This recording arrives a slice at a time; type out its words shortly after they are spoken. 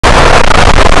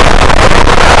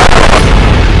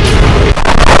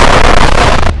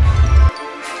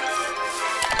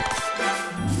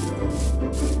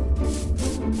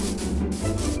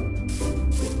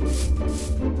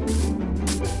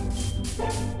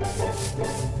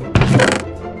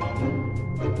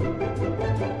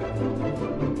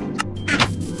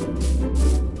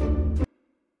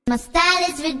My style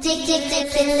is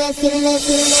ridiculous.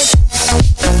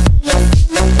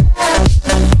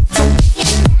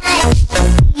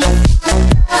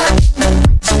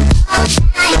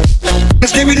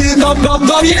 Skibidi dum dum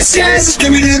dum, yes yes.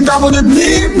 Skibidi dum dum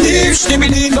dim dim.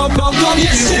 Skibidi dum dum dum,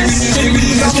 yes yes.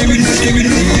 Skibidi dum dum dum, yes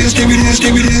yes. Skibidi dum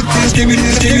dum dim dim.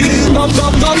 Skibidi dum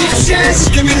dum dum, yes yes.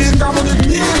 Skibidi dum dum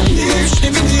dim dim.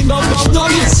 Skibidi dum dum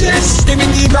dum, yes yes.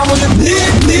 Skibidi dum dum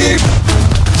dim dim.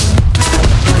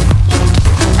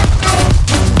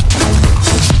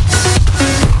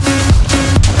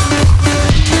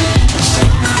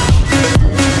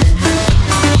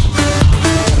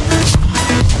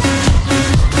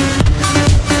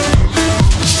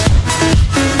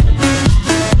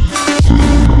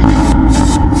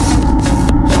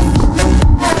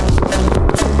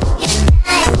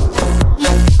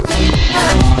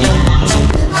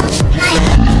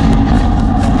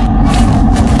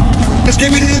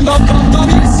 Skibidi dum dum dum,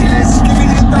 yes yes.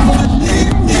 Skibidi dum dum dum, yes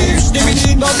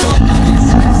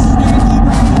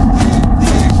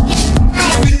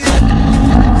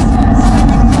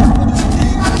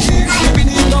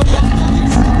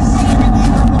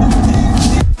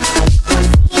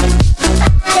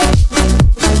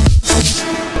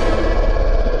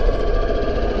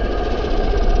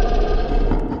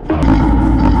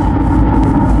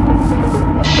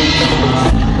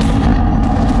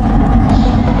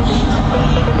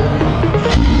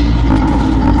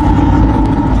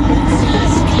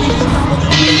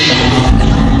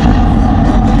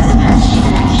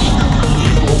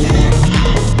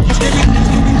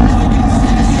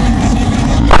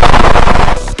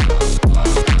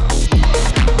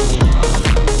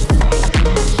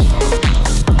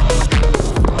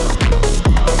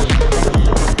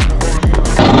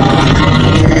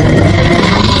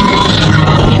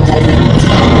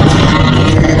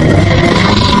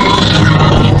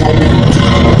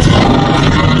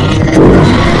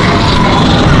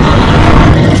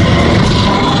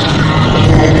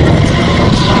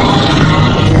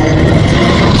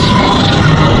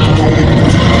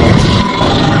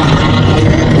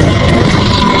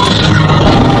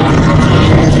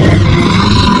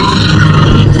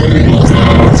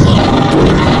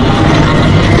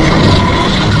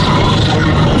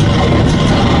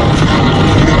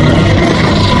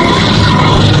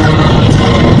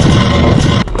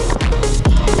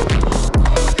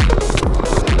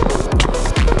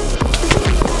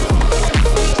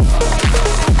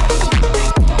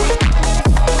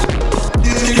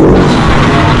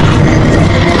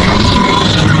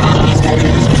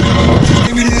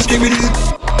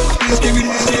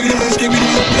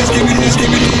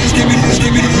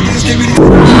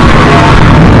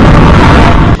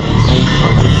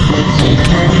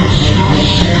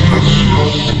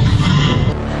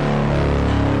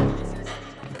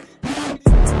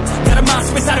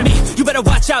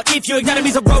If your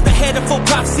enemy's a road ahead, a full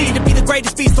prophecy to be the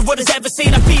greatest beast the world has ever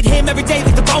seen. I feed him every day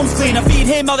like the bones clean. I feed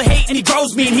him all the hate and he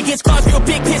grows me, and he gets claws real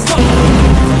big, pissed off.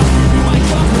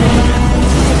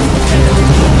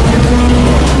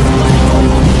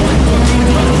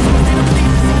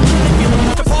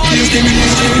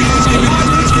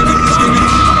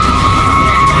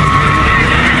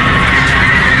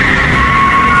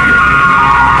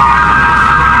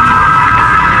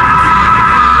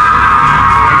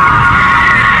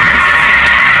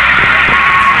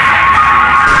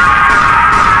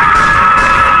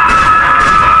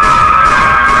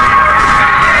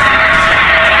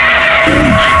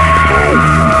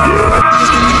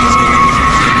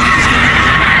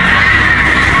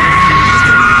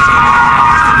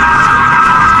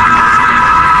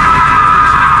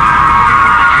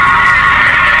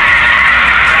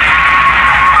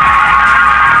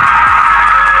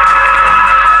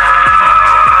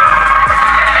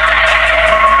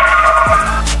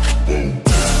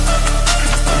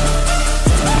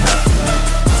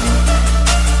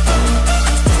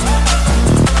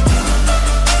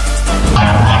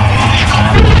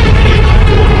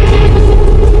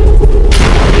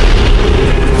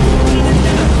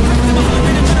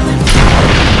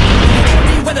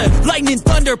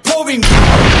 Pouring,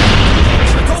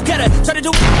 go get it, try to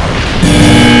do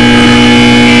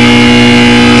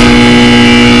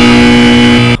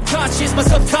conscious, my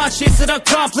subconscious, an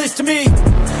accomplice to me.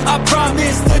 I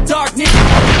promise the darkness,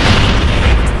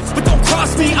 but don't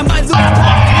cross me, I might lose.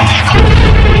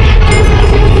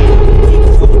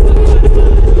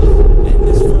 And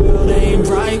this world ain't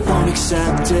right, won't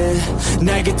accept it.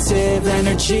 Negative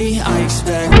energy, I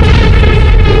expect.